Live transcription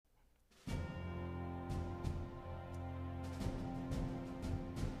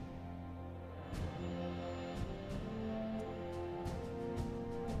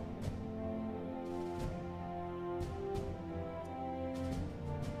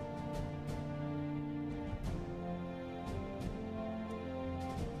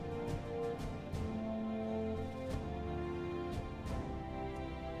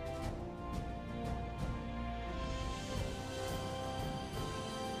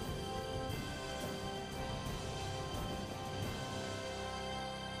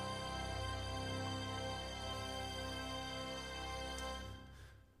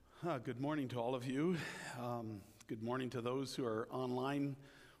Good morning to all of you. Good morning to those who are online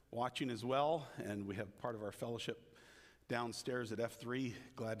watching as well. And we have part of our fellowship downstairs at F3.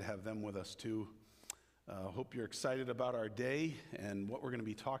 Glad to have them with us too. Hope you're excited about our day and what we're going to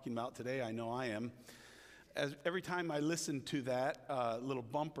be talking about today. I know I am. Every time I listen to that little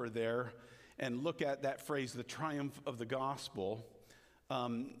bumper there and look at that phrase, the triumph of the gospel,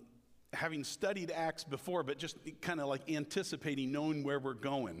 having studied Acts before, but just kind of like anticipating, knowing where we're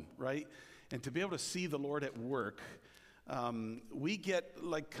going, right? And to be able to see the Lord at work, we get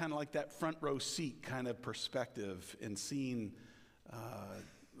kind of like that front row seat kind of perspective in seeing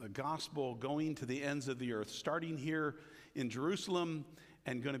the gospel going to the ends of the earth, starting here in Jerusalem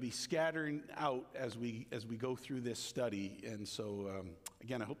and going to be scattering out as we go through this study. And so,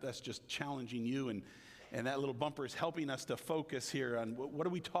 again, I hope that's just challenging you, and that little bumper is helping us to focus here on what are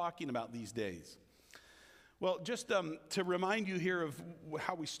we talking about these days. Well, just to remind you here of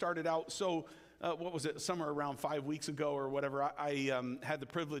how we started out. So what was it, somewhere around 5 weeks ago or whatever, I had the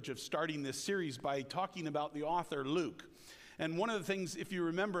privilege of starting this series by talking about the author Luke. And one of the things, if you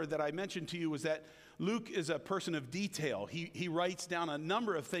remember, that I mentioned to you was that Luke is a person of detail. He writes down a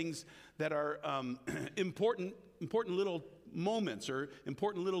number of things that are important little moments or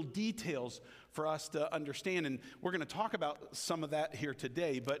important little details for us to understand. And we're going to talk about some of that here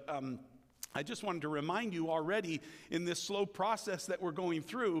today. But I just wanted to remind you already in this slow process that we're going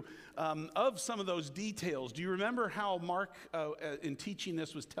through of some of those details. Do you remember how Mark, in teaching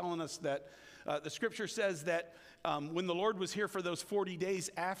this, was telling us that the scripture says that when the Lord was here for those 40 days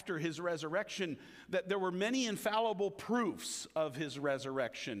after his resurrection, that there were many infallible proofs of his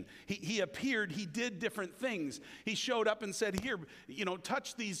resurrection. He appeared, he did different things. He showed up and said, here,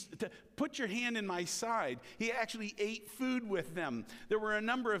 touch these, put your hand in my side. He actually ate food with them. There were a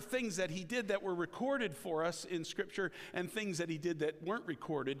number of things that he did that were recorded for us in scripture and things that he did that weren't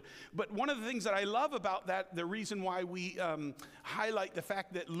recorded. But one of the things that I love about that, the reason why we highlight the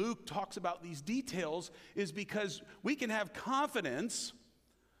fact that Luke talks about these details is because we can have confidence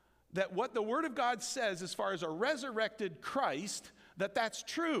that what the Word of God says as far as a resurrected Christ, that's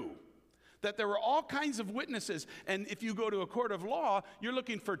true. That there were all kinds of witnesses. And if you go to a court of law, you're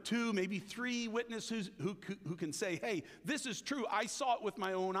looking for 2, maybe 3 witnesses who can say, hey, this is true. I saw it with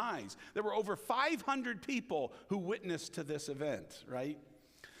my own eyes. There were over 500 people who witnessed to this event, right?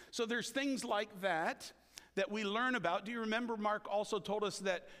 So there's things like that we learn about. Do you remember Mark also told us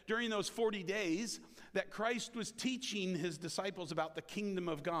that during those 40 days that Christ was teaching his disciples about the kingdom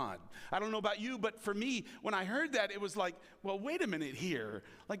of God? I don't know about you, but for me, when I heard that, it was like, well, wait a minute here.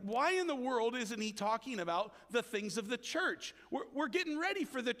 Like, why in the world isn't he talking about the things of the church? We're getting ready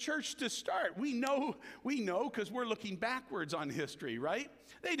for the church to start. We know because we're looking backwards on history, right?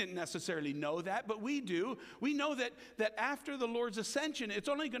 They didn't necessarily know that, but we do. We know that after the Lord's ascension, it's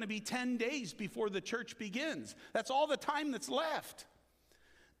only going to be 10 days before the church begins. That's all the time that's left.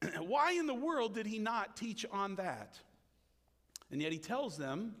 Why in the world did he not teach on that? And yet he tells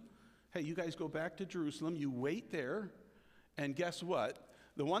them, hey, you guys go back to Jerusalem, you wait there, and guess what?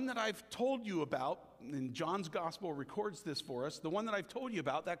 The one that I've told you about, and John's gospel records this for us, the one that I've told you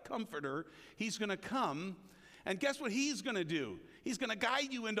about, that comforter, he's going to come, and guess what he's going to do? He's going to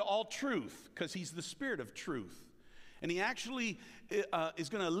guide you into all truth, because he's the Spirit of truth. And he actually is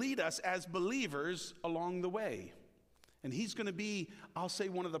going to lead us as believers along the way. And he's going to be, I'll say,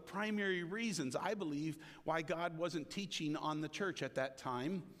 one of the primary reasons, I believe, why God wasn't teaching on the church at that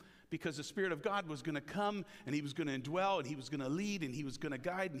time. Because the Spirit of God was going to come, and he was going to indwell, and he was going to lead, and he was going to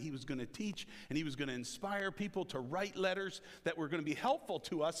guide, and he was going to teach, and he was going to inspire people to write letters that were going to be helpful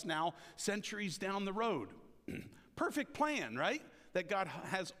to us now, centuries down the road. Perfect plan, right? That God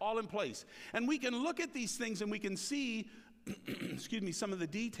has all in place. And we can look at these things, and we can see, some of the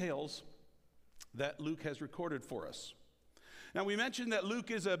details that Luke has recorded for us. Now, we mentioned that Luke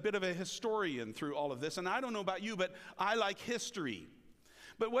is a bit of a historian through all of this, and I don't know about you, but I like history.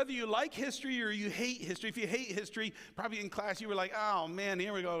 But whether you like history or you hate history, if you hate history, probably in class you were like, oh man,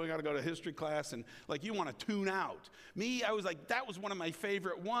 here we go, we got to go to history class, and like you want to tune out. Me, I was like, that was one of my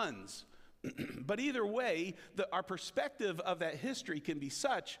favorite ones. But either way, our perspective of that history can be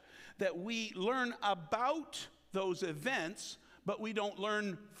such that we learn about those events, but we don't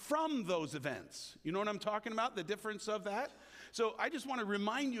learn from those events. You know what I'm talking about, the difference of that? So I just want to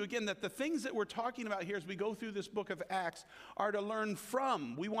remind you again that the things that we're talking about here as we go through this book of Acts are to learn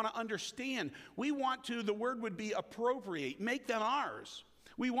from. We want to understand. We want to, the word would be appropriate, make them ours.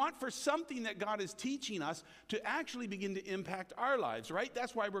 We want for something that God is teaching us to actually begin to impact our lives, right?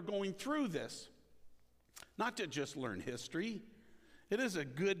 That's why we're going through this. Not to just learn history. It is a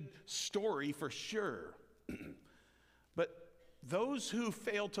good story for sure. But those who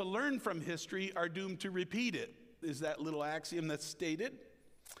fail to learn from history are doomed to repeat it, is that little axiom that's stated.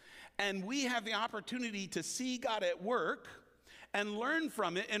 And we have the opportunity to see God at work and learn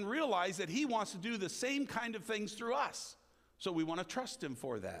from it and realize that he wants to do the same kind of things through us. So we want to trust him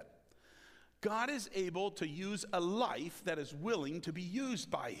for that. God is able to use a life that is willing to be used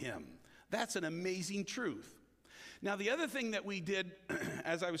by him. That's an amazing truth. Now, the other thing that we did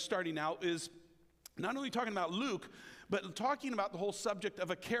as I was starting out is not only talking about Luke, but talking about the whole subject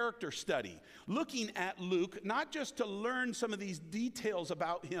of a character study. Looking at Luke, not just to learn some of these details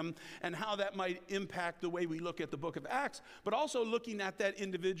about him and how that might impact the way we look at the book of Acts, but also looking at that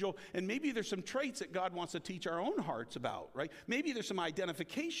individual, and maybe there's some traits that God wants to teach our own hearts about, right? Maybe there's some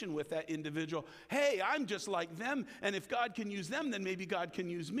identification with that individual. Hey, I'm just like them, and if God can use them, then maybe God can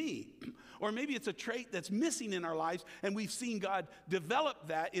use me. Or maybe it's a trait that's missing in our lives, and we've seen God develop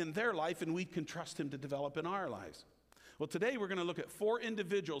that in their life, and we can trust him to develop in our lives. Well, today we're going to look at 4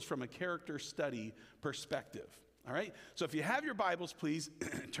 individuals from a character study perspective. All right? So if you have your Bibles, please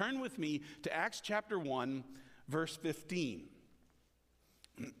turn with me to Acts chapter 1, verse 15.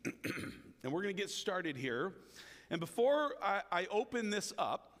 And we're going to get started here. And before I open this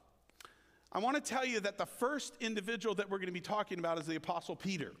up, I want to tell you that the first individual that we're going to be talking about is the Apostle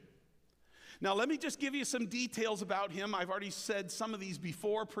Peter. Now, let me just give you some details about him. I've already said some of these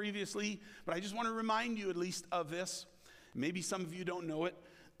before previously, but I just want to remind you at least of this. Maybe some of you don't know it.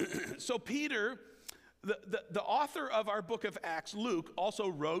 So Peter, the author of our book of Acts, Luke, also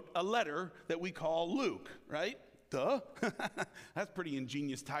wrote a letter that we call Luke, right? Duh. That's a pretty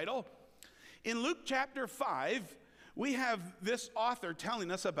ingenious title. In Luke chapter 5, we have this author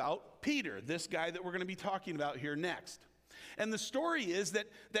telling us about Peter, this guy that we're going to be talking about here next. And the story is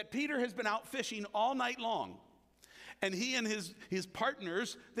that Peter has been out fishing all night long. And he and his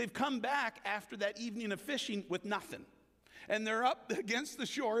partners, they've come back after that evening of fishing with nothing. And they're up against the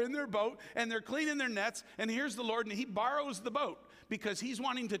shore in their boat, and they're cleaning their nets, and here's the Lord, and he borrows the boat because he's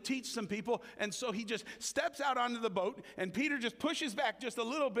wanting to teach some people, and so he just steps out onto the boat, and Peter just pushes back just a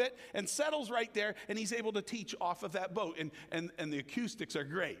little bit and settles right there, and he's able to teach off of that boat, and the acoustics are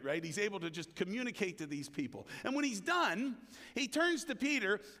great, right? He's able to just communicate to these people. And when he's done, he turns to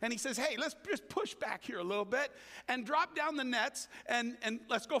Peter, and he says, hey, let's just push back here a little bit and drop down the nets, and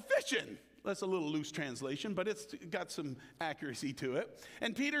let's go fishing. That's a little loose translation, but it's got some accuracy to it.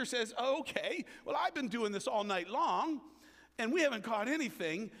 And Peter says, oh, okay, well, I've been doing this all night long, and we haven't caught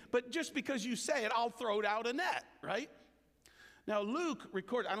anything, but just because you say it, I'll throw it out a net, right? Now, Luke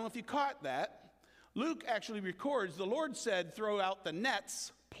records, I don't know if you caught that. Luke actually records, the Lord said, throw out the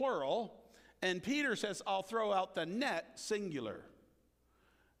nets, plural, and Peter says, I'll throw out the net, singular.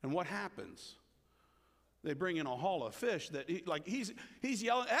 And what happens? They bring in a haul of fish that he's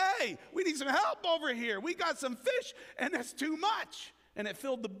yelling, hey, we need some help over here. We got some fish, and that's too much. And it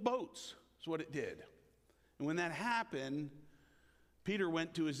filled the boats. That's what it did. And when that happened, Peter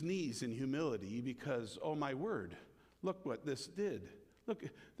went to his knees in humility because, oh my word, look what this did. Look,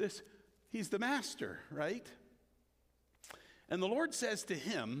 this, he's the master, right? And the Lord says to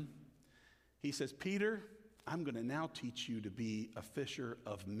him, he says, Peter, I'm going to now teach you to be a fisher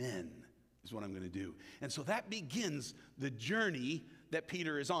of men. Is what I'm going to do. And so that begins the journey that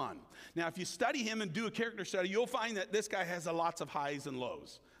Peter is on. Now, if you study him and do a character study, you'll find that this guy has lots of highs and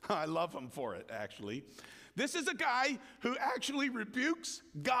lows. I love him for it, actually. This is a guy who actually rebukes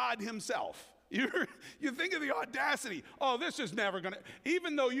God himself. You think of the audacity. Oh, this is never going to,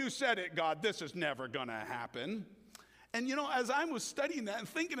 even though you said it, God, this is never going to happen. And you know, as I was studying that and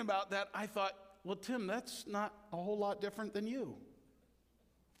thinking about that, I thought, well, Tim, that's not a whole lot different than you.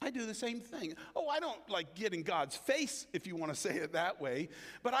 I do the same thing. Oh, I don't like get in God's face, if you want to say it that way,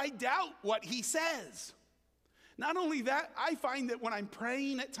 but I doubt what he says. Not only that, I find that when I'm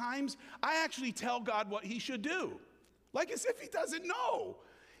praying at times, I actually tell God what he should do, like as if he doesn't know.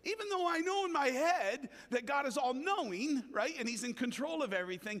 Even though I know in my head that God is all-knowing, right, and he's in control of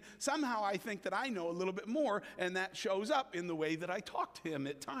everything, somehow I think that I know a little bit more, and that shows up in the way that I talk to him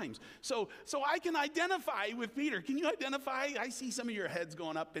at times. So I can identify with Peter. Can you identify? I see some of your heads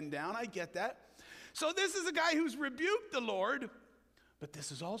going up and down. I get that. So this is a guy who's rebuked the Lord, but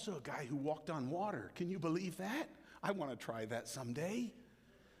this is also a guy who walked on water. Can you believe that? I want to try that someday.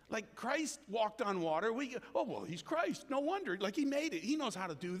 Like Christ walked on water. Well, he's Christ. No wonder. Like he made it. He knows how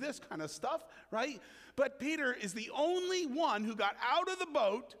to do this kind of stuff, right? But Peter is the only one who got out of the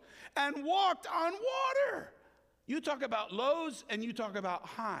boat and walked on water. You talk about lows and you talk about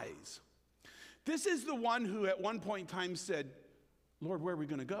highs. This is the one who at one point in time said, Lord, where are we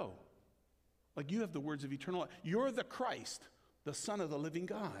going to go? Like you have the words of eternal life. You're the Christ, the Son of the living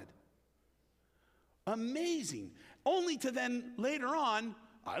God. Amazing. only to then later on,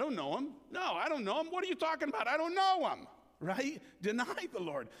 I don't know him. No, I don't know him. What are you talking about? I don't know him, right? Deny the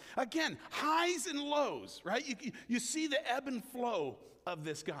Lord. Again, highs and lows, right? You see the ebb and flow of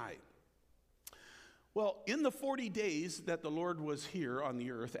this guy. Well, in the 40 days that the Lord was here on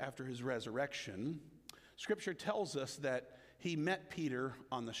the earth after his resurrection, Scripture tells us that he met Peter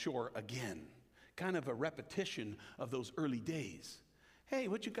on the shore again, kind of a repetition of those early days. Hey,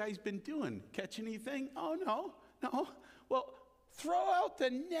 what you guys been doing? Catch anything? Oh, no. Well, throw out the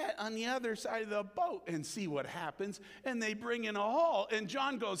net on the other side of the boat and see what happens. And they bring in a haul, and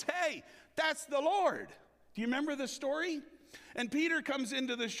John goes, hey, that's the Lord. Do you remember the story? And Peter comes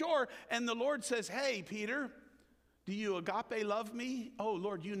into the shore, and the Lord says, hey, Peter, do you agape love me? Oh,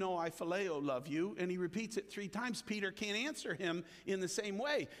 Lord, you know I phileo love you. And he repeats it 3 times. Peter can't answer him in the same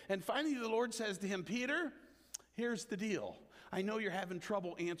way. And finally, the Lord says to him, Peter, here's the deal. I know you're having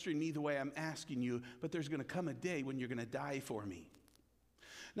trouble answering me the way I'm asking you, but there's going to come a day when you're going to die for me.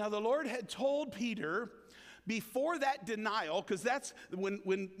 Now, the Lord had told Peter before that denial, because that's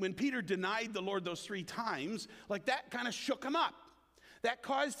when Peter denied the Lord those 3 times, like that kind of shook him up. That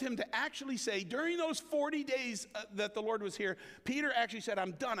caused him to actually say, during those 40 days that the Lord was here, Peter actually said,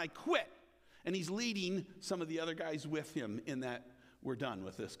 I'm done, I quit. And he's leading some of the other guys with him in that we're done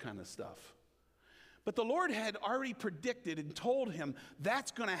with this kind of stuff. But the Lord had already predicted and told him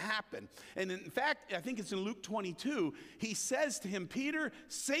that's going to happen. And in fact, I think it's in Luke 22, he says to him, Peter,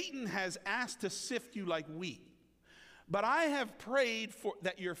 Satan has asked to sift you like wheat. But I have prayed for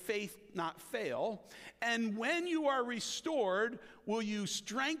that your faith not fail. And when you are restored, will you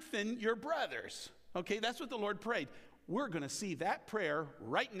strengthen your brothers? Okay, that's what the Lord prayed. We're going to see that prayer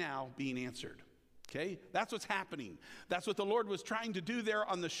right now being answered. Okay, that's what's happening. That's what the Lord was trying to do there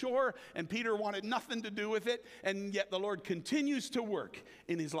on the shore, and Peter wanted nothing to do with it, and yet the Lord continues to work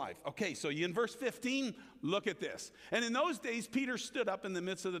in his life. Okay, so in verse 15, look at this. And in those days, Peter stood up in the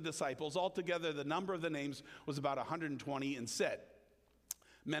midst of the disciples. Altogether, the number of the names was about 120, and said,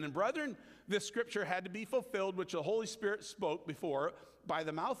 Men and brethren, this scripture had to be fulfilled, which the Holy Spirit spoke before by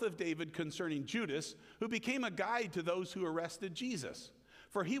the mouth of David concerning Judas, who became a guide to those who arrested Jesus.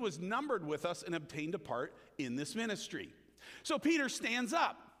 For he was numbered with us and obtained a part in this ministry. So Peter stands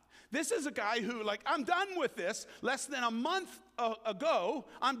up. This is a guy who, like, I'm done with this. Less than a month ago,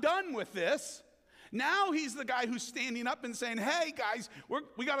 I'm done with this. Now he's the guy who's standing up and saying, hey, guys,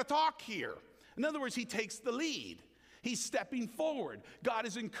 we got to talk here. In other words, he takes the lead. He's stepping forward. God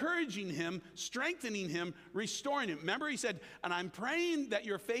is encouraging him, strengthening him, restoring him. Remember, he said, and I'm praying that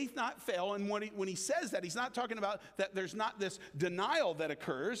your faith not fail. And when he says that, he's not talking about that there's not this denial that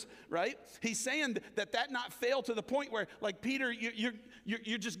occurs, right? He's saying that not fail to the point where, like, Peter,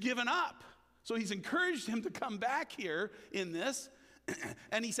 you're just giving up. So he's encouraged him to come back here in this.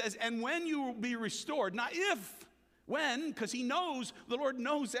 And he says, and when you will be restored, not if, when, because he knows, the Lord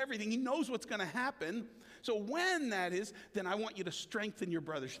knows everything. He knows what's going to happen. So when that is, then I want you to strengthen your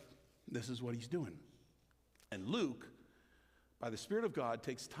brothers. This is what he's doing. And Luke, by the Spirit of God,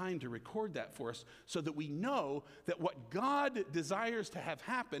 takes time to record that for us so that we know that what God desires to have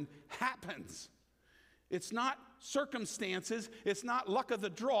happen, happens. It's not circumstances. It's not luck of the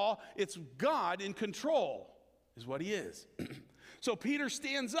draw. It's God in control is what he is. So Peter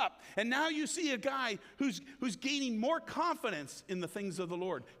stands up, and now you see a guy who's gaining more confidence in the things of the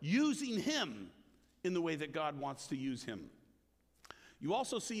Lord, using him in the way that God wants to use him. You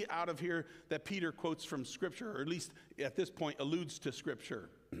also see out of here that Peter quotes from Scripture, or at least at this point alludes to Scripture.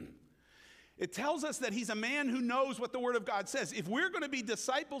 It tells us that he's a man who knows what the Word of God says. If we're going to be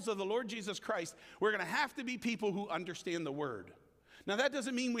disciples of the Lord Jesus Christ, we're going to have to be people who understand the Word. Now, that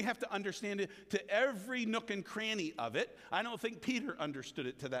doesn't mean we have to understand it to every nook and cranny of it. I don't think Peter understood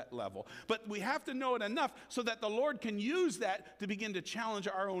it to that level. But we have to know it enough so that the Lord can use that to begin to challenge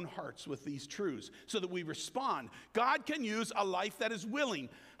our own hearts with these truths so that we respond. God can use a life that is willing.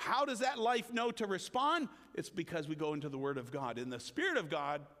 How does that life know to respond? It's because we go into the Word of God. And the Spirit of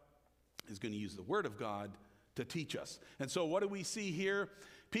God is going to use the Word of God to teach us. And so what do we see here?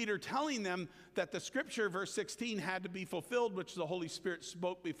 Peter telling them that the scripture, verse 16, had to be fulfilled, which the Holy Spirit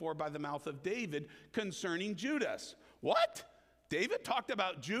spoke before by the mouth of David concerning Judas. What? David talked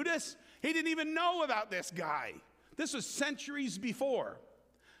about Judas? He didn't even know about this guy. This was centuries before.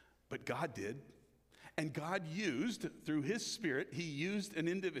 But God did. And God used, through his Spirit, he used an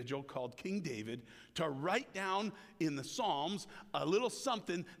individual called King David to write down in the Psalms a little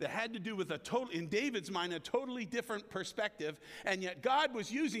something that had to do with in David's mind, a totally different perspective. And yet God was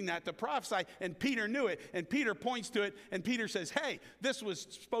using that to prophesy, and Peter knew it. And Peter points to it, and Peter says, hey, this was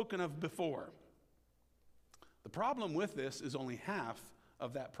spoken of before. The problem with this is only half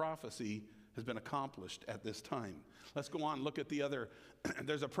of that prophecy has been accomplished at this time. Let's go on, look at the other.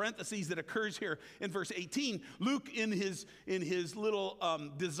 There's a parenthesis that occurs here in verse 18. Luke, in his little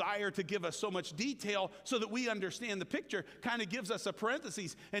desire to give us so much detail so that we understand the picture, kind of gives us a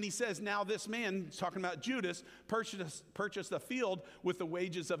parenthesis. And he says, now this man, he's talking about Judas, purchased a field with the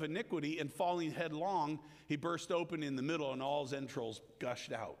wages of iniquity, and falling headlong, he burst open in the middle and all his entrails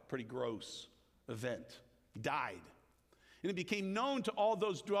gushed out. Pretty gross event. He died. And it became known to all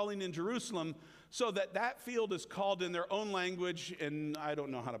those dwelling in Jerusalem, so that field is called in their own language, and I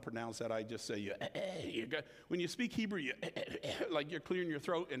don't know how to pronounce that. I just say, when you speak Hebrew, like you're clearing your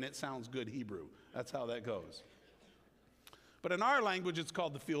throat, and it sounds good Hebrew. That's how that goes. But in our language, it's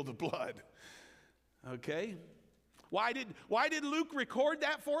called the field of blood. Okay? Why did Luke record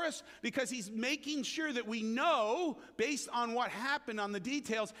that for us? Because he's making sure that we know, based on what happened on the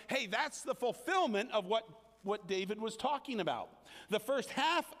details, hey, that's the fulfillment of what David was talking about. The first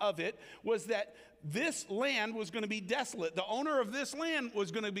half of it was that this land was going to be desolate. The owner of this land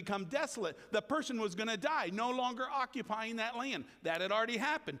was going to become desolate. The person was going to die, no longer occupying that land. That had already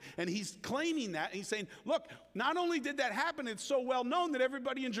happened. And he's claiming that. And he's saying, look, not only did that happen, it's so well known that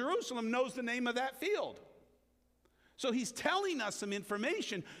everybody in Jerusalem knows the name of that field. So he's telling us some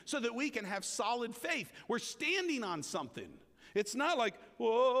information so that we can have solid faith. We're standing on something. It's not like,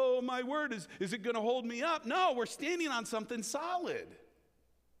 whoa, my word, is it going to hold me up? No, we're standing on something solid.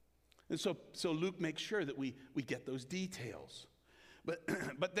 And so Luke makes sure that we get those details.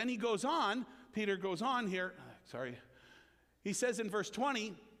 But then he goes on, Peter goes on here, sorry. He says in verse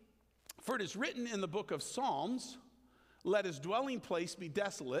 20, for it is written in the book of Psalms, let his dwelling place be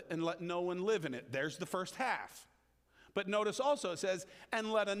desolate and let no one live in it. There's the first half. But notice also it says,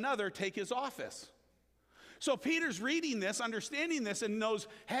 and let another take his office. So Peter's reading this, understanding this, and knows,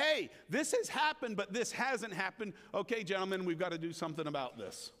 hey, this has happened, but this hasn't happened. Okay, gentlemen, we've got to do something about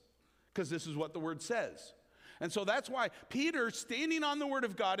this, because this is what the word says. And so that's why Peter, standing on the word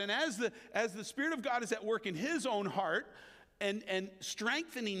of God, and as the Spirit of God is at work in his own heart and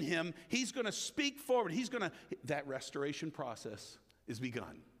strengthening him, he's going to speak forward. That restoration process is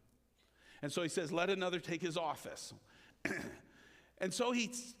begun. And so he says, let another take his office. And so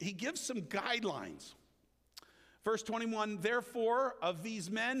he gives some guidelines. Verse 21, therefore, of these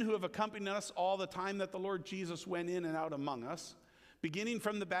men who have accompanied us all the time that the Lord Jesus went in and out among us, beginning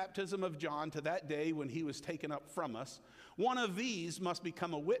from the baptism of John to that day when he was taken up from us, one of these must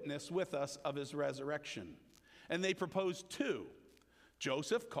become a witness with us of his resurrection. And they proposed two,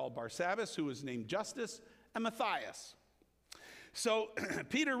 Joseph, called Barsabbas, who was named Justus, and Matthias. So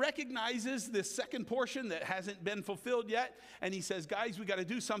Peter recognizes this second portion that hasn't been fulfilled yet, and he says, guys, we got to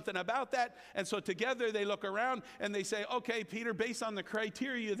do something about that. And so together they look around and they say, okay, Peter, based on the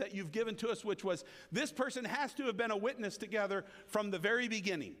criteria that you've given to us, which was this person has to have been a witness together from the very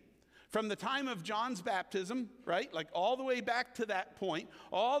beginning. From the time of John's baptism, right, like all the way back to that point,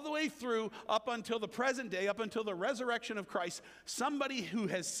 all the way through up until the present day, up until the resurrection of Christ, somebody who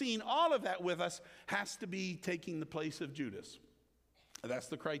has seen all of that with us has to be taking the place of Judas. That's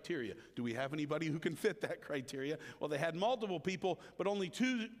the criteria. Do we have anybody who can fit that criteria? Well, they had multiple people, but only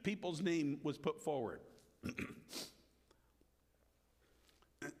two people's name was put forward.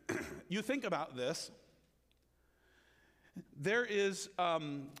 You think about this. There is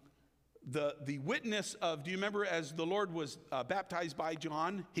the witness of, do you remember as the Lord was baptized by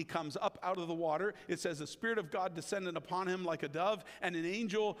John, he comes up out of the water. It says the Spirit of God descended upon him like a dove, and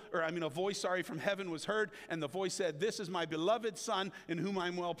a voice from heaven was heard, and the voice said, this is my beloved Son in whom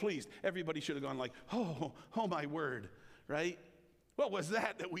I'm well pleased. Everybody should have gone like, oh my word, right? What was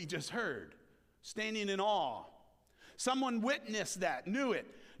that we just heard? Standing in awe. Someone witnessed that, knew it.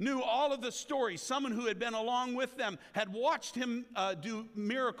 Knew all of the stories. Someone who had been along with them had watched him do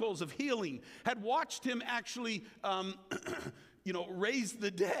miracles of healing, had watched him actually, raise the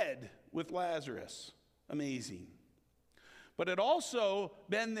dead with Lazarus. Amazing. But had also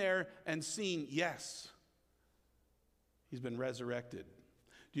been there and seen, yes, he's been resurrected.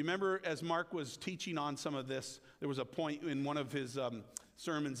 Do you remember as Mark was teaching on some of this, there was a point in one of his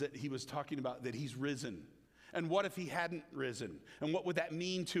sermons that he was talking about that he's risen. And what if he hadn't risen? And what would that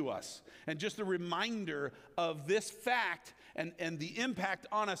mean to us? And just a reminder of this fact and the impact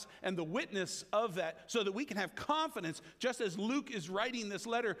on us and the witness of that so that we can have confidence, just as Luke is writing this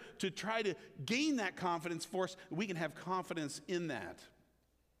letter to try to gain that confidence for us, we can have confidence in that.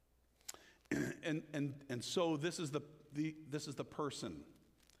 And so this is the person.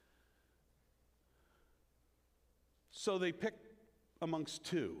 So they picked amongst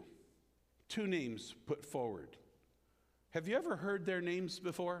two names put forward. Have you ever heard their names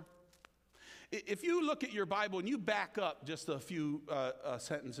before? If you look at your Bible and you back up just a few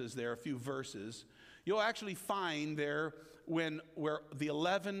sentences there, a few verses, you'll actually find there where the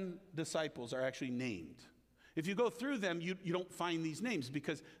 11 disciples are actually named. If you go through them, you don't find these names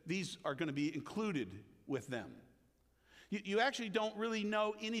because these are going to be included with them. You actually don't really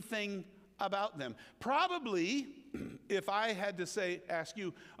know anything about them. Probably, if I had to ask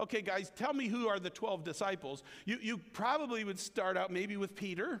you, okay, guys, tell me who are the 12 disciples, you probably would start out maybe with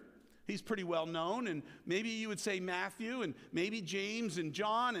Peter. He's pretty well known, and maybe you would say Matthew, and maybe James and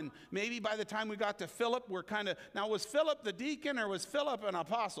John, and maybe by the time we got to Philip, we're kind of, now was Philip the deacon or was Philip an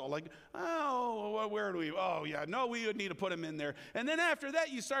apostle? Like, oh, where do we, oh yeah, no, we would need to put him in there. And then after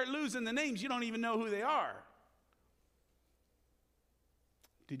that, you start losing the names. You don't even know who they are.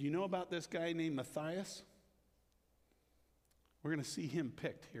 Did you know about this guy named Matthias? We're going to see him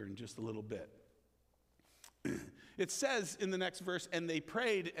picked here in just a little bit. It says in the next verse, and they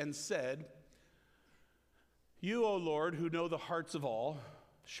prayed and said, you, O Lord, who know the hearts of all,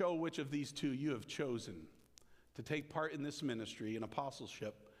 show which of these two you have chosen to take part in this ministry and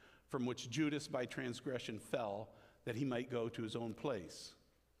apostleship from which Judas by transgression fell, that he might go to his own place.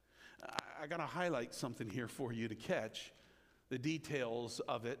 I got to highlight something here for you to catch the details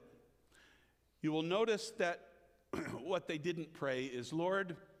of it. You will notice that what they didn't pray is,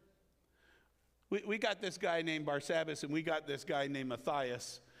 Lord, we got this guy named Barsabbas and we got this guy named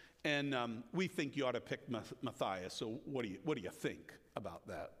Matthias, and we think you ought to pick Matthias, so what do you think about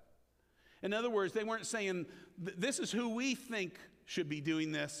that? In other words, they weren't saying, this is who we think should be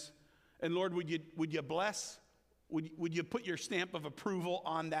doing this, and Lord, would you bless, would you put your stamp of approval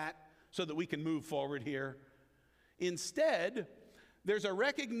on that so that we can move forward here? Instead, there's a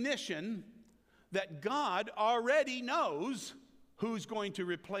recognition that God already knows who's going to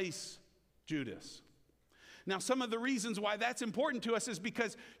replace Judas. Now, some of the reasons why that's important to us is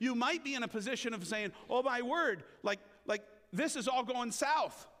because you might be in a position of saying, oh my word, like this is all going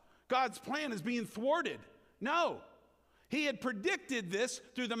south. God's plan is being thwarted. No, he had predicted this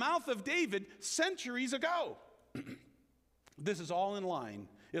through the mouth of David centuries ago. This is all in line.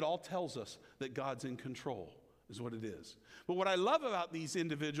 It all tells us that God's in control, is what it is. But what I love about these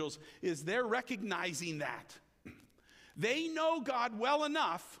individuals is they're recognizing that. They know God well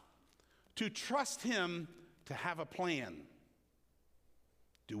enough to trust him to have a plan.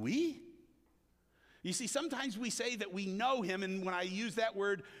 Do we? You see, sometimes we say that we know him, and when I use that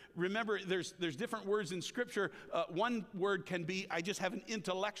word, remember there's different words in Scripture. One word can be, I just have an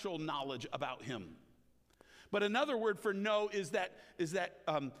intellectual knowledge about him. But another word for know is that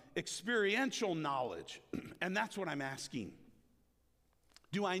experiential knowledge, and that's what I'm asking.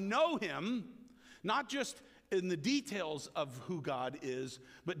 Do I know him, not just in the details of who God is,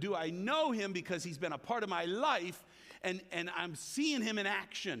 but do I know him because he's been a part of my life and I'm seeing him in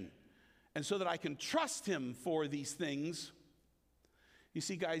action, and so that I can trust him for these things? You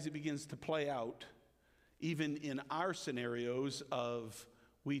see, guys, it begins to play out even in our scenarios of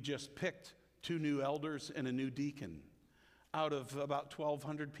we just picked 2 new elders and a new deacon out of about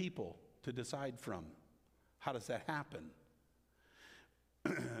 1,200 people to decide from. How does that happen?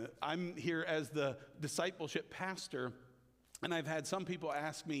 I'm here as the discipleship pastor, and I've had some people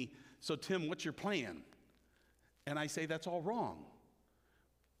ask me, so Tim, what's your plan? And I say, that's all wrong.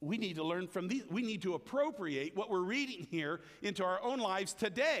 We need to learn from these. We need to appropriate what we're reading here into our own lives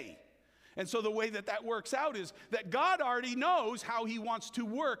today. And so the way that works out is that God already knows how he wants to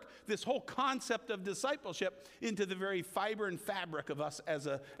work this whole concept of discipleship into the very fiber and fabric of us as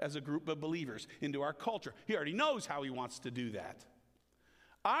a group of believers, into our culture. He already knows how he wants to do that.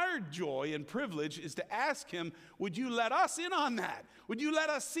 Our joy and privilege is to ask him, would you let us in on that? Would you let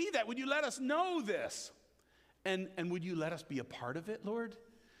us see that? Would you let us know this? And would you let us be a part of it, Lord?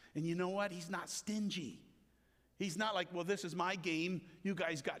 And you know what? He's not stingy. He's not like, well, this is my game. You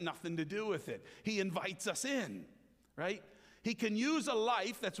guys got nothing to do with it. He invites us in, right? He can use a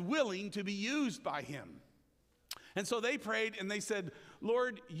life that's willing to be used by him. And so they prayed and they said,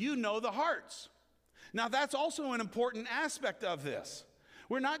 Lord, you know the hearts. Now that's also an important aspect of this.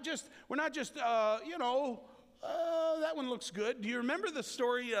 We're not just that one looks good. Do you remember the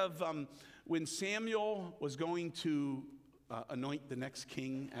story of when Samuel was going to anoint the next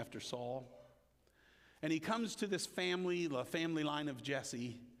king after Saul? And he comes to this family, the family line of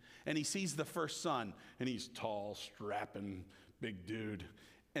Jesse, and he sees the first son, and he's tall, strapping, big dude.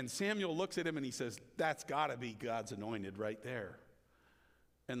 And Samuel looks at him and he says, that's got to be God's anointed right there.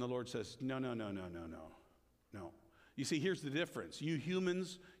 And the Lord says, no. You see, here's the difference. You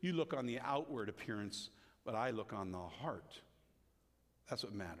humans, you look on the outward appearance, but I look on the heart. That's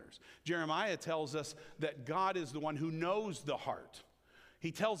what matters. Jeremiah tells us that God is the one who knows the heart.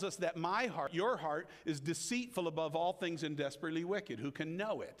 He tells us that my heart, your heart, is deceitful above all things and desperately wicked. Who can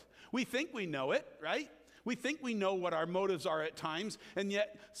know it? We think we know it, right? We think we know what our motives are at times, and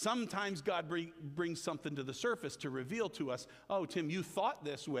yet sometimes God brings something to the surface to reveal to us, oh, Tim, you thought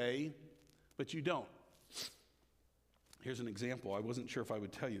this way, but you don't. Here's an example. I wasn't sure if I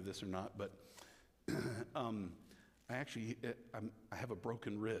would tell you this or not, but I have a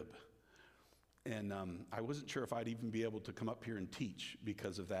broken rib. And I wasn't sure if I'd even be able to come up here and teach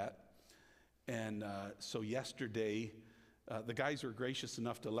because of that. And so yesterday, the guys were gracious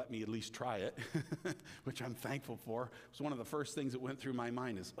enough to let me at least try it, which I'm thankful for. It was one of the first things that went through my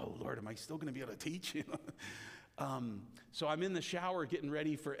mind is, oh, Lord, am I still going to be able to teach? So I'm in the shower getting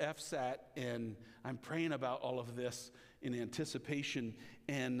ready for FSAT, and I'm praying about all of this in anticipation,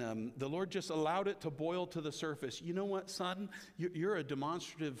 and the Lord just allowed it to boil to the surface. You know what, son? You're a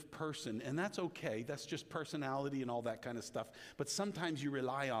demonstrative person, and that's okay. That's just personality and all that kind of stuff, but sometimes you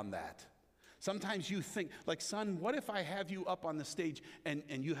rely on that. Sometimes you think, like, son, what if I have you up on the stage and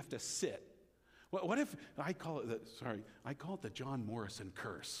you have to sit? What if, I call it the John Morrison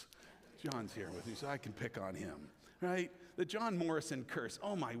curse. John's here with me, so I can pick on him, right? The John Morrison curse.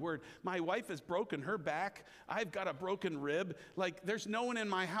 Oh, my word. My wife has broken her back. I've got a broken rib. Like, there's no one in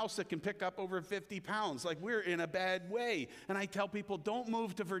my house that can pick up over 50 pounds. Like, we're in a bad way. And I tell people, don't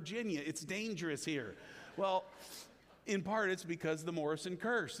move to Virginia. It's dangerous here. Well, in part, it's because the Morrison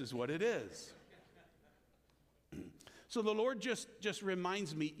curse is what it is. So the Lord just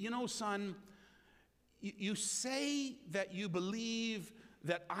reminds me, you know, son, you say that you believe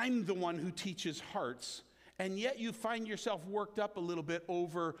that I'm the one who teaches hearts, and yet you find yourself worked up a little bit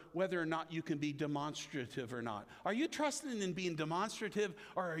over whether or not you can be demonstrative or not. Are you trusting in being demonstrative,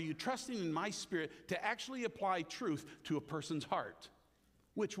 or are you trusting in my Spirit to actually apply truth to a person's heart?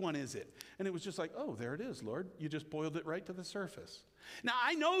 Which one is it? And it was just like, oh, there it is, Lord. You just boiled it right to the surface. Now,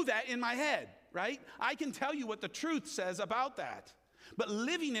 I know that in my head, right? I can tell you what the truth says about that. But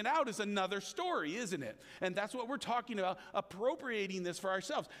living it out is another story, isn't it? And that's what we're talking about, appropriating this for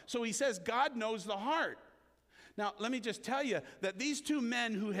ourselves. So he says, God knows the heart. Now, let me just tell you that these two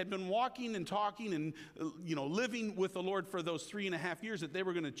men who had been walking and talking and, living with the Lord for those 3.5 years that they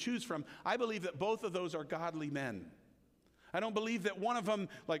were going to choose from, I believe that both of those are godly men. I don't believe that one of them,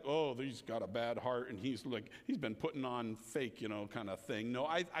 like, oh, he's got a bad heart and he's been putting on fake, kind of thing. No,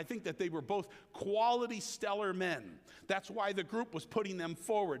 I think that they were both quality, stellar men. That's why the group was putting them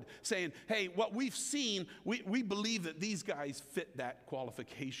forward, saying, hey, what we've seen, we believe that these guys fit that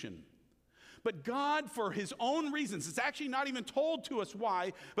qualification. But God, for his own reasons, it's actually not even told to us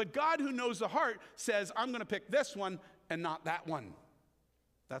why, but God who knows the heart says, I'm going to pick this one and not that one.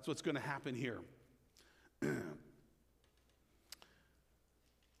 That's what's going to happen here.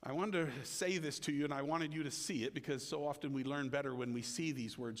 I wanted to say this to you, and I wanted you to see it, because so often we learn better when we see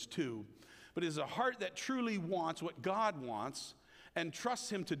these words too. But it is a heart that truly wants what God wants and trusts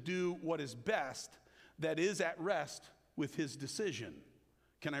him to do what is best, that is at rest with his decision.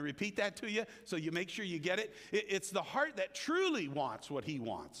 Can I repeat that to you so you make sure you get it? It's the heart that truly wants what he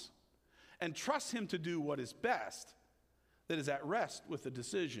wants and trusts him to do what is best, that is at rest with the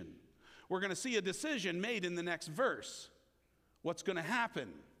decision. We're going to see a decision made in the next verse. What's going to happen?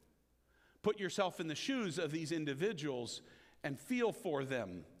 Put yourself in the shoes of these individuals and feel for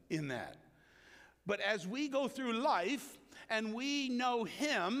them in that. But as we go through life and we know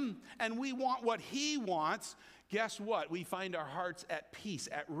him and we want what he wants, guess what? We find our hearts at peace,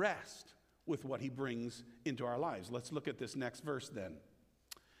 at rest with what he brings into our lives. Let's look at this next verse then.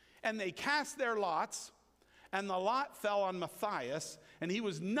 And they cast their lots, and the lot fell on Matthias, and he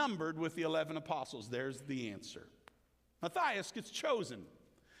was numbered with the 11 apostles. There's the answer. Matthias gets chosen.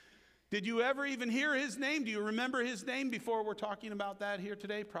 Did you ever even hear his name? Do you remember his name before we're talking about that here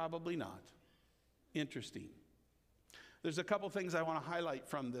today? Probably not. Interesting. There's a couple things I want to highlight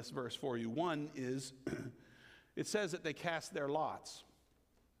from this verse for you. One is, it says that they cast their lots.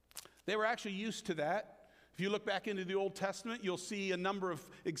 They were actually used to that. If you look back into the Old Testament, you'll see a number of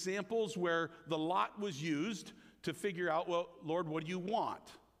examples where the lot was used to figure out, well, Lord, what do you want?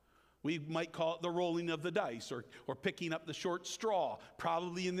 We might call it the rolling of the dice or picking up the short straw.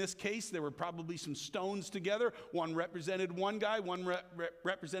 Probably in this case, there were probably some stones together. One represented one guy, one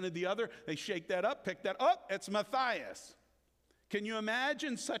represented the other. They shake that up, pick that up. It's Matthias. Can you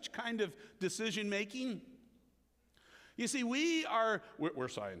imagine such kind of decision making? You see, we're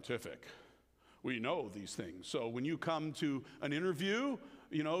scientific. We know these things. So when you come to an interview,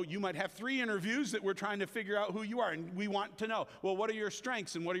 you might have 3 interviews that we're trying to figure out who you are, and we want to know, well, what are your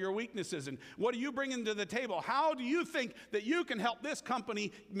strengths and what are your weaknesses and what are you bringing to the table? How do you think that you can help this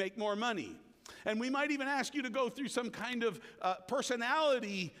company make more money? And we might even ask you to go through some kind of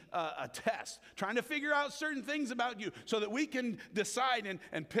personality test, trying to figure out certain things about you so that we can decide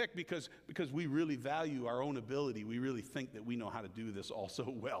and pick because we really value our own ability. We really think that we know how to do this all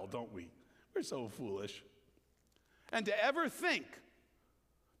so well, don't we? We're so foolish. And to ever think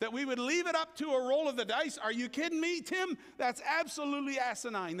that we would leave it up to a roll of the dice, are you kidding me, Tim? That's absolutely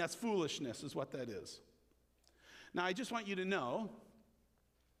asinine. That's foolishness is what that is. Now, I just want you to know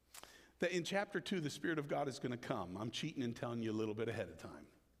that in chapter 2, the Spirit of God is going to come. I'm cheating and telling you a little bit ahead of time.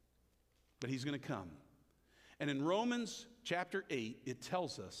 But he's going to come. And in Romans chapter 8, it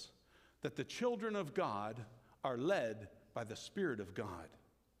tells us that the children of God are led by the Spirit of God.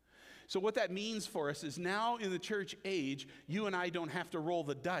 So what that means for us is now in the church age, you and I don't have to roll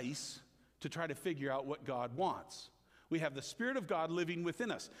the dice to try to figure out what God wants. We have the Spirit of God living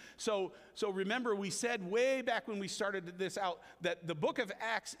within us. So remember, we said way back when we started this out that the book of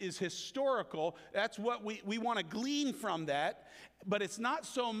Acts is historical. That's what we want to glean from that. But it's not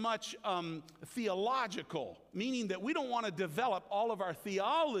so much theological, meaning that we don't want to develop all of our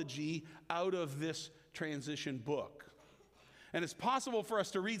theology out of this transition book. And it's possible for us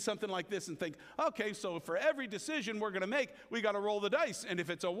to read something like this and think, okay, so for every decision we're going to make, we got to roll the dice. And if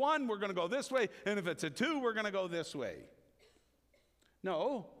it's a 1, we're going to go this way. And if it's a 2, we're going to go this way.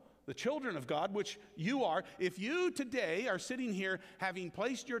 No, the children of God, which you are, if you today are sitting here having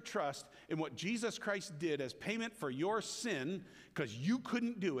placed your trust in what Jesus Christ did as payment for your sin, because you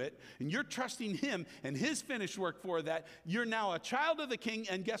couldn't do it, and you're trusting him and his finished work for that, you're now a child of the King,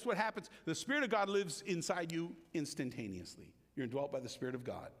 and guess what happens? The Spirit of God lives inside you instantaneously. You're indwelt by the Spirit of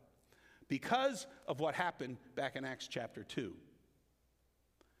God because of what happened back in Acts chapter 2.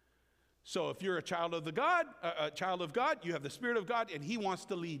 So if you're a child of God, you have the Spirit of God, and he wants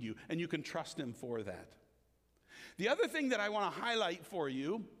to lead you, and you can trust him for that. The other thing that I want to highlight for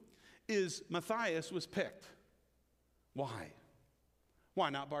you is Matthias was picked. Why? Why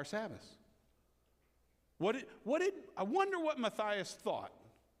not Barsabbas? I wonder what Matthias thought.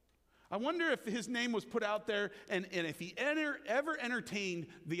 I wonder if his name was put out there and if he ever entertained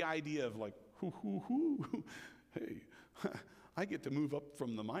the idea of like, hey, I get to move up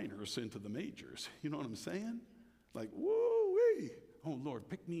from the minors into the majors. You know what I'm saying? Like, woo-wee. Oh, Lord,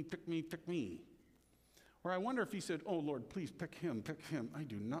 pick me, pick me, pick me. Or I wonder if he said, oh, Lord, please pick him, pick him. I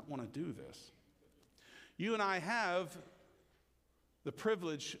do not want to do this. You and I have the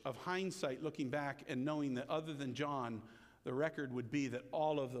privilege of hindsight looking back and knowing that other than John, the record would be that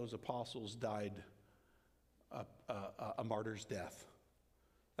all of those apostles died a martyr's death.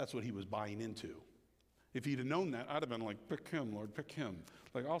 That's what he was buying into. If he'd have known that, I'd have been like, pick him, Lord, pick him.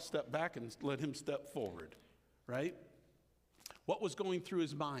 Like, I'll step back and let him step forward, right? What was going through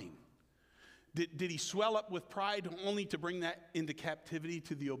his mind? Did he swell up with pride only to bring that into captivity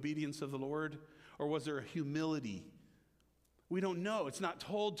to the obedience of the Lord? Or was there a humility? We don't know. It's not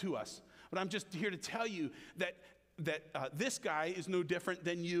told to us. But I'm just here to tell you that this guy is no different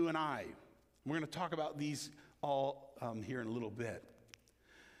than you and I. We're going to talk about these all here in a little bit.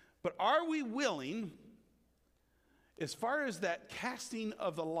 But are we willing, as far as that casting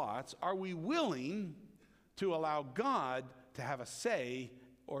of the lots, are we willing to allow God to have a say,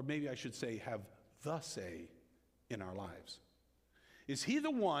 or maybe I should say have the say in our lives? Is he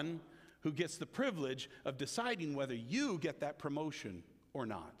the one who gets the privilege of deciding whether you get that promotion or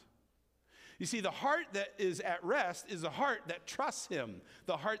not? You see, the heart that is at rest is the heart that trusts him,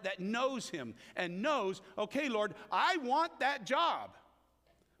 the heart that knows him and knows, okay, Lord, I want that job.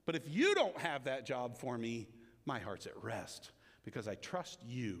 But if you don't have that job for me, my heart's at rest because I trust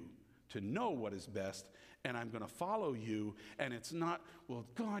you to know what is best, and I'm going to follow you. And it's not, well,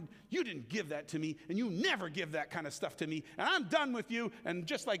 God, you didn't give that to me, and you never give that kind of stuff to me, and I'm done with you, and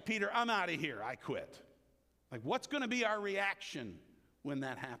just like Peter, I'm out of here. I quit. Like, what's going to be our reaction when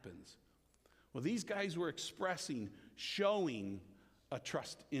that happens? Well, these guys were expressing, showing a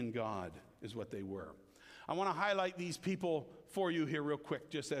trust in God is what they were. I want to highlight these people for you here real quick,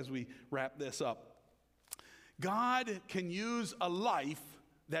 just as we wrap this up. God can use a life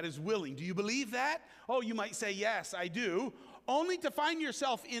that is willing. Do you believe that? Oh, you might say, yes, I do. Only to find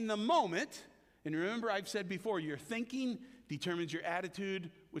yourself in the moment. And remember, I've said before, your thinking determines your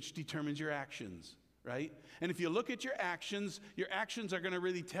attitude, which determines your actions. Right? And if you look at your actions are going to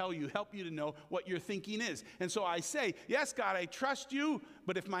really tell you, help you to know what your thinking is. And so I say, yes, God, I trust you,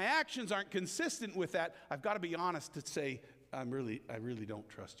 but if my actions aren't consistent with that, I've got to be honest to say, I really don't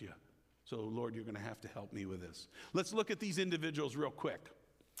trust you. So, Lord, you're going to have to help me with this. Let's look at these individuals real quick.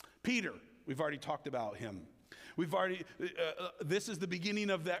 Peter, we've already talked about him. This is the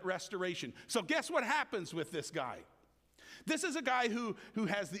beginning of that restoration. So guess what happens with this guy? This is a guy who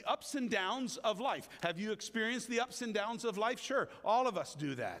has the ups and downs of life. Have you experienced the ups and downs of life? Sure, all of us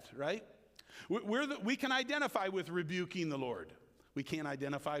do that, right? We can identify with rebuking the Lord. We can't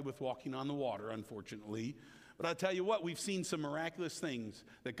identify with walking on the water, unfortunately. But I'll tell you what, we've seen some miraculous things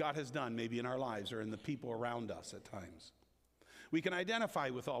that God has done maybe in our lives or in the people around us at times. We can identify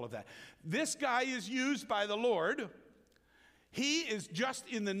with all of that. This guy is used by the Lord. He is just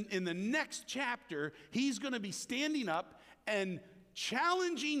in the next chapter, he's going to be standing up and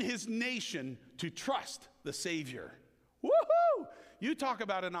challenging his nation to trust the Savior. Woohoo! You talk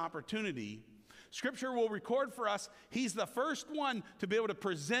about an opportunity. Scripture will record for us, he's the first one to be able to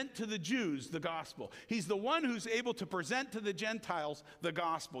present to the Jews the gospel. He's the one who's able to present to the Gentiles the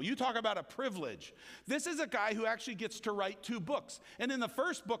gospel. You talk about a privilege. This is a guy who actually gets to write 2 books. And in the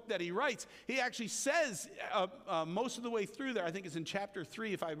first book that he writes, he actually says most of the way through there, I think it's in chapter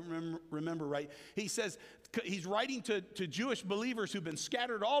 3 if I remember right, he says he's writing to Jewish believers who've been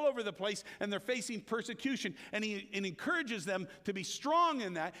scattered all over the place and they're facing persecution. And he encourages them to be strong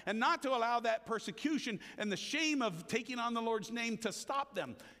in that and not to allow that persecution and the shame of taking on the Lord's name to stop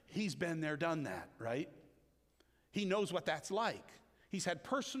them. He's been there, done that, right? He knows what that's like. He's had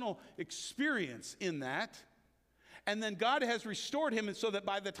personal experience in that. And then God has restored him, and so that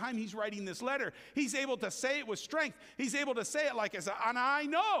by the time he's writing this letter, he's able to say it with strength. He's able to say it like, and I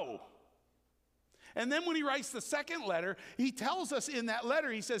know. And then when he writes the second letter, he tells us in that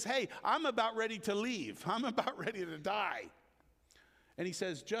letter, he says, hey, I'm about ready to leave. I'm about ready to die. And he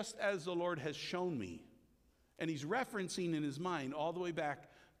says, just as the Lord has shown me. And he's referencing in his mind all the way back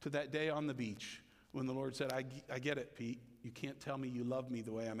to that day on the beach when the Lord said, I get it, Pete. You can't tell me you love me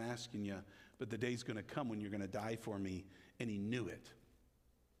the way I'm asking you, but the day's going to come when you're going to die for me. And he knew it.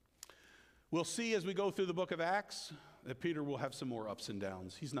 We'll see as we go through the book of Acts that Peter will have some more ups and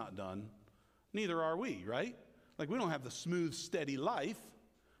downs. He's not done. Neither are we, right? Like we don't have the smooth, steady life.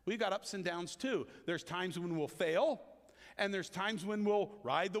 We've got ups and downs too. There's times when we'll fail, and there's times when we'll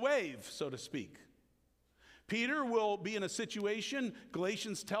ride the wave, so to speak. Peter will be in a situation,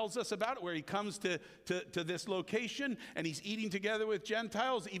 Galatians tells us about it, where he comes to this location and he's eating together with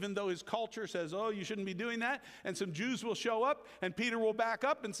Gentiles, even though his culture says, oh, you shouldn't be doing that. And some Jews will show up and Peter will back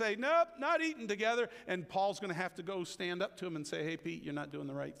up and say, nope, not eating together. And Paul's going to have to go stand up to him and say, hey, Pete, you're not doing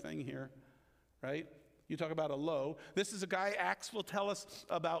the right thing here, right? You talk about a low. This is a guy, Acts will tell us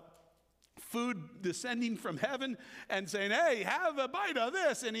about food descending from heaven and saying, hey, have a bite of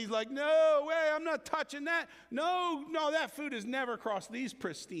this. And he's like, no way, I'm not touching that. No, that food has never crossed these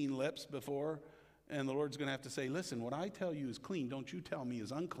pristine lips before. And the Lord's going to have to say, listen, what I tell you is clean. Don't you tell me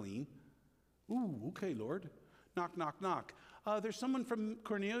is unclean. Ooh, okay, Lord. Knock, knock, knock. There's someone from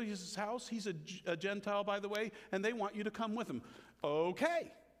Cornelius' house. He's a Gentile, by the way, and they want you to come with him.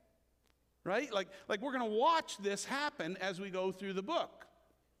 Okay. Right? Like we're going to watch this happen as we go through the book.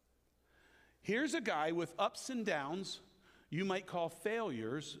 Here's a guy with ups and downs, you might call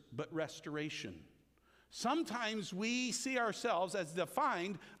failures, but restoration. Sometimes we see ourselves as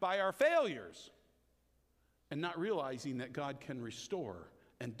defined by our failures and not realizing that God can restore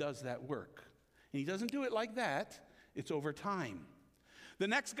and does that work. And he doesn't do it like that. It's over time. The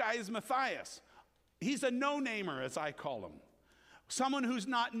next guy is Matthias. He's a no-namer, as I call him. Someone who's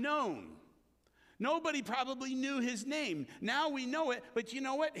not known. Nobody probably knew his name. Now we know it, but you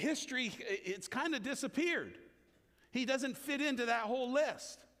know what? History, it's kind of disappeared. He doesn't fit into that whole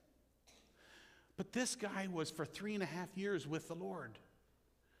list. But this guy was for 3.5 years with the Lord.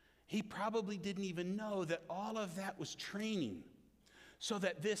 He probably didn't even know that all of that was training so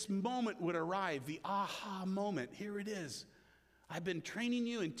that this moment would arrive, the aha moment. Here it is. I've been training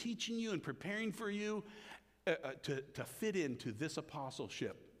you and teaching you and preparing for you to fit into this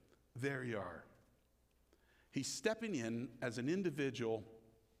apostleship. There you are. He's stepping in as an individual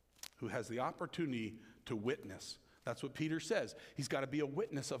who has the opportunity to witness. That's what Peter says. He's got to be a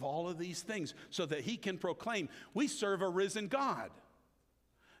witness of all of these things so that he can proclaim, we serve a risen God.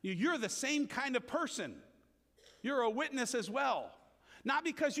 You're the same kind of person. You're a witness as well. Not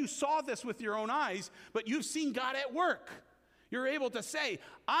because you saw this with your own eyes, but you've seen God at work. You're able to say,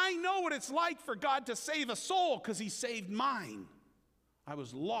 I know what it's like for God to save a soul because he saved mine. I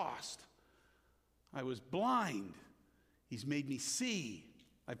was lost. I was blind. He's made me see.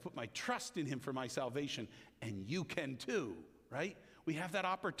 I put my trust in him for my salvation, and you can too, right? We have that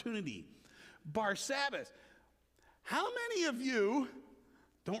opportunity. Barsabbas. How many of you,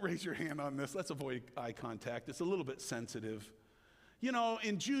 don't raise your hand on this, let's avoid eye contact, it's a little bit sensitive. You know,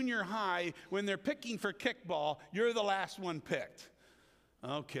 in junior high, when they're picking for kickball, you're the last one picked.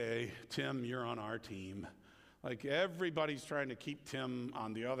 Okay, Tim, you're on our team. Like everybody's trying to keep Tim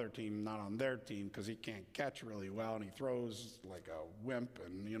on the other team, not on their team, because he can't catch really well and he throws like a wimp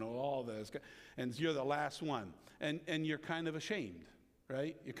and, all this. And you're the last one. And you're kind of ashamed,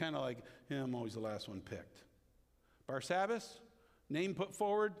 right? You're kind of like, yeah, I'm always the last one picked. Barsabbas, name put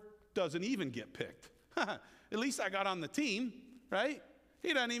forward, doesn't even get picked. At least I got on the team, right?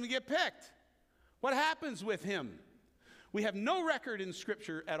 He doesn't even get picked. What happens with him? We have no record in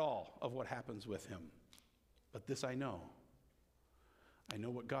Scripture at all of what happens with him. But this I know. I know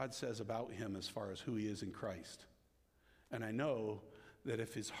what God says about him as far as who he is in Christ. And I know that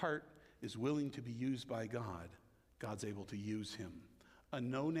if his heart is willing to be used by God, God's able to use him. A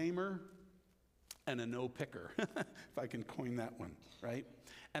no-namer and a no-picker, if I can coin that one, right?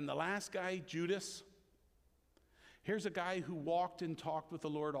 And the last guy, Judas, here's a guy who walked and talked with the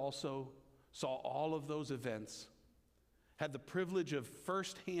Lord also, saw all of those events, had the privilege of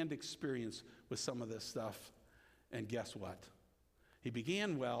firsthand experience with some of this stuff. And guess what? He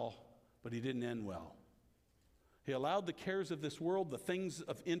began well, but he didn't end well. He allowed the cares of this world, the things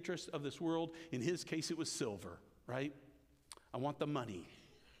of interest of this world. In his case, it was silver, right? I want the money.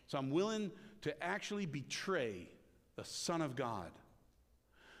 So I'm willing to actually betray the Son of God.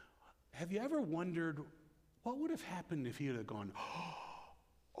 Have you ever wondered what would have happened if he had gone,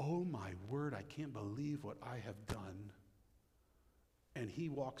 oh my word, I can't believe what I have done. And he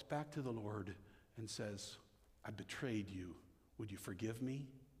walks back to the Lord and says, I betrayed you. Would you forgive me?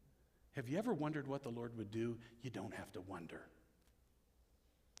 Have you ever wondered what the Lord would do? You don't have to wonder.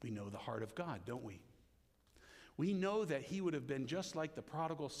 We know the heart of God, don't we? We know that he would have been just like the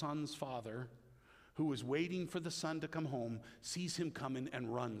prodigal son's father, who was waiting for the son to come home, sees him coming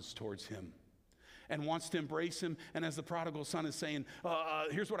and runs towards him and wants to embrace him. And as the prodigal son is saying,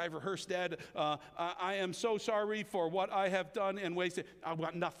 here's what I've rehearsed, Dad. I am so sorry for what I have done and wasted. I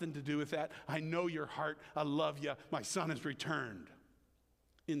want nothing to do with that. I know your heart. I love you. My son has returned.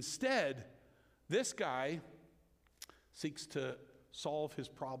 Instead, this guy seeks to solve his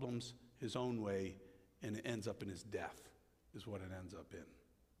problems his own way, and it ends up in his death, is what it ends up in.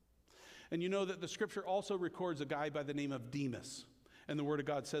 And you know that the Scripture also records a guy by the name of Demas. And the Word of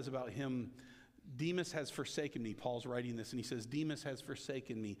God says about him, Demas has forsaken me. Paul's writing this, and he says, Demas has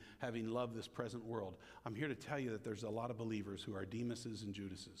forsaken me, having loved this present world. I'm here to tell you that there's a lot of believers who are Demases and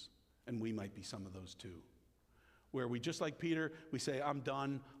Judases, and we might be some of those too. Where we, just like Peter, we say, I'm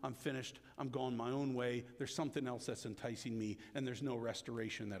done, I'm finished, I'm going my own way. There's something else that's enticing me, and there's no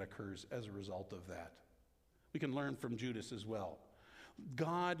restoration that occurs as a result of that. We can learn from Judas as well.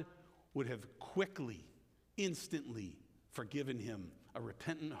 God would have quickly, instantly forgiven him a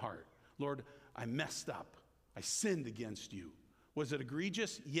repentant heart. Lord, I messed up. I sinned against you. Was it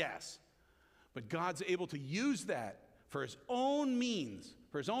egregious? Yes. But God's able to use that for his own means,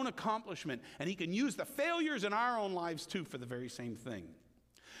 for his own accomplishment, and he can use the failures in our own lives too for the very same thing.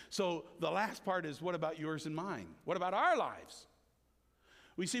 So the last part is, what about yours and mine? What about our lives?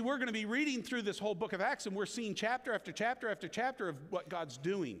 We see we're going to be reading through this whole book of Acts, and we're seeing chapter after chapter after chapter of what God's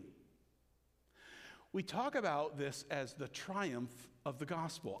doing. We talk about this as the triumph of the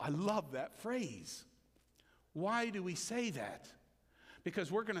gospel. I love that phrase. Why do we say that?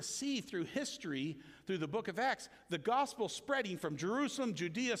 Because we're going to see through history, through the book of Acts, the gospel spreading from Jerusalem,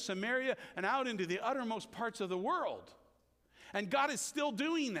 Judea, Samaria, and out into the uttermost parts of the world. And God is still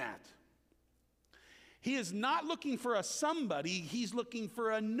doing that. He is not looking for a somebody, he's looking for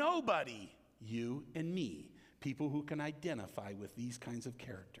a nobody, you and me, people who can identify with these kinds of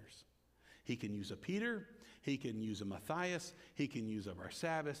characters. He can use a Peter, he can use a Matthias, he can use a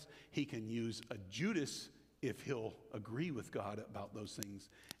Barsabbas, he can use a Judas if he'll agree with God about those things,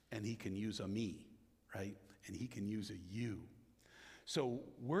 and he can use a me, right? And he can use a you. So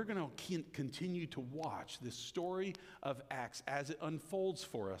we're going to continue to watch this story of Acts as it unfolds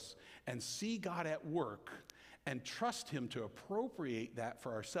for us and see God at work and trust him to appropriate that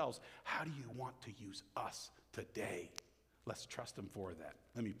for ourselves. How do you want to use us today? Let's trust him for that.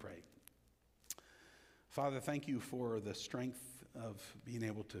 Let me pray. Father, thank you for the strength of being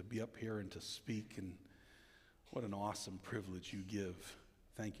able to be up here and to speak, and what an awesome privilege you give.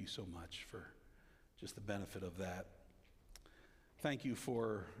 Thank you so much for just the benefit of that. Thank you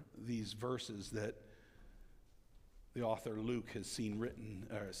for these verses that the author Luke has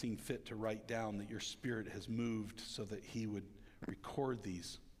seen fit to write down, that your Spirit has moved so that he would record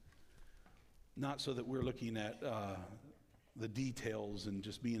these. Not so that we're looking at the details and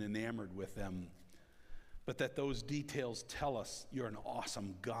just being enamored with them, but that those details tell us you're an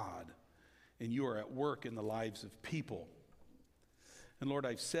awesome God and you are at work in the lives of people. And Lord,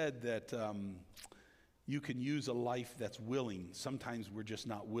 I've said that You can use a life that's willing. Sometimes we're just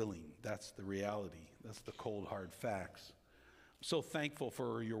not willing. That's the reality. That's the cold, hard facts. I'm so thankful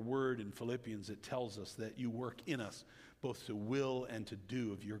for your word in Philippians. It tells us that you work in us both to will and to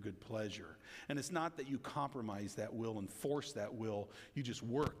do of your good pleasure. And it's not that you compromise that will and force that will. You just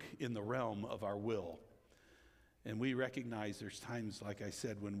work in the realm of our will. And we recognize there's times, like I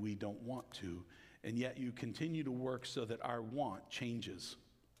said, when we don't want to, and yet you continue to work so that our want changes.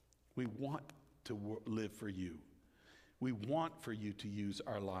 We want to live for you. We want for you to use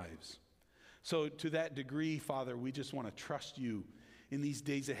our lives. So to that degree, Father, we just want to trust you in these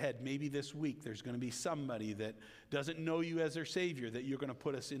days ahead. Maybe this week there's going to be somebody that doesn't know you as their Savior that you're going to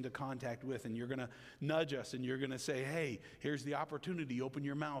put us into contact with, and you're going to nudge us, and you're going to say, hey, here's the opportunity, open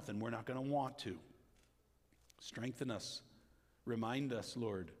your mouth, and we're not going to want to. Strengthen us. Remind us,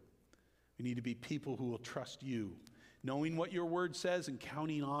 Lord. We need to be people who will trust you, knowing what your word says and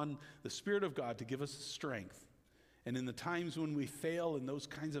counting on the Spirit of God to give us strength. And in the times when we fail in those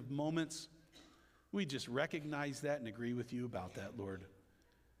kinds of moments, we just recognize that and agree with you about that, Lord.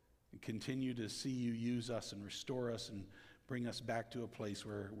 And continue to see you use us and restore us and bring us back to a place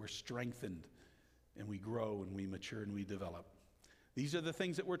where we're strengthened and we grow and we mature and we develop. These are the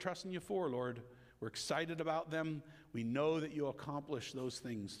things that we're trusting you for, Lord. We're excited about them. We know that you'll accomplish those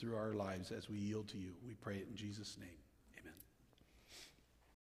things through our lives as we yield to you. We pray it in Jesus' name.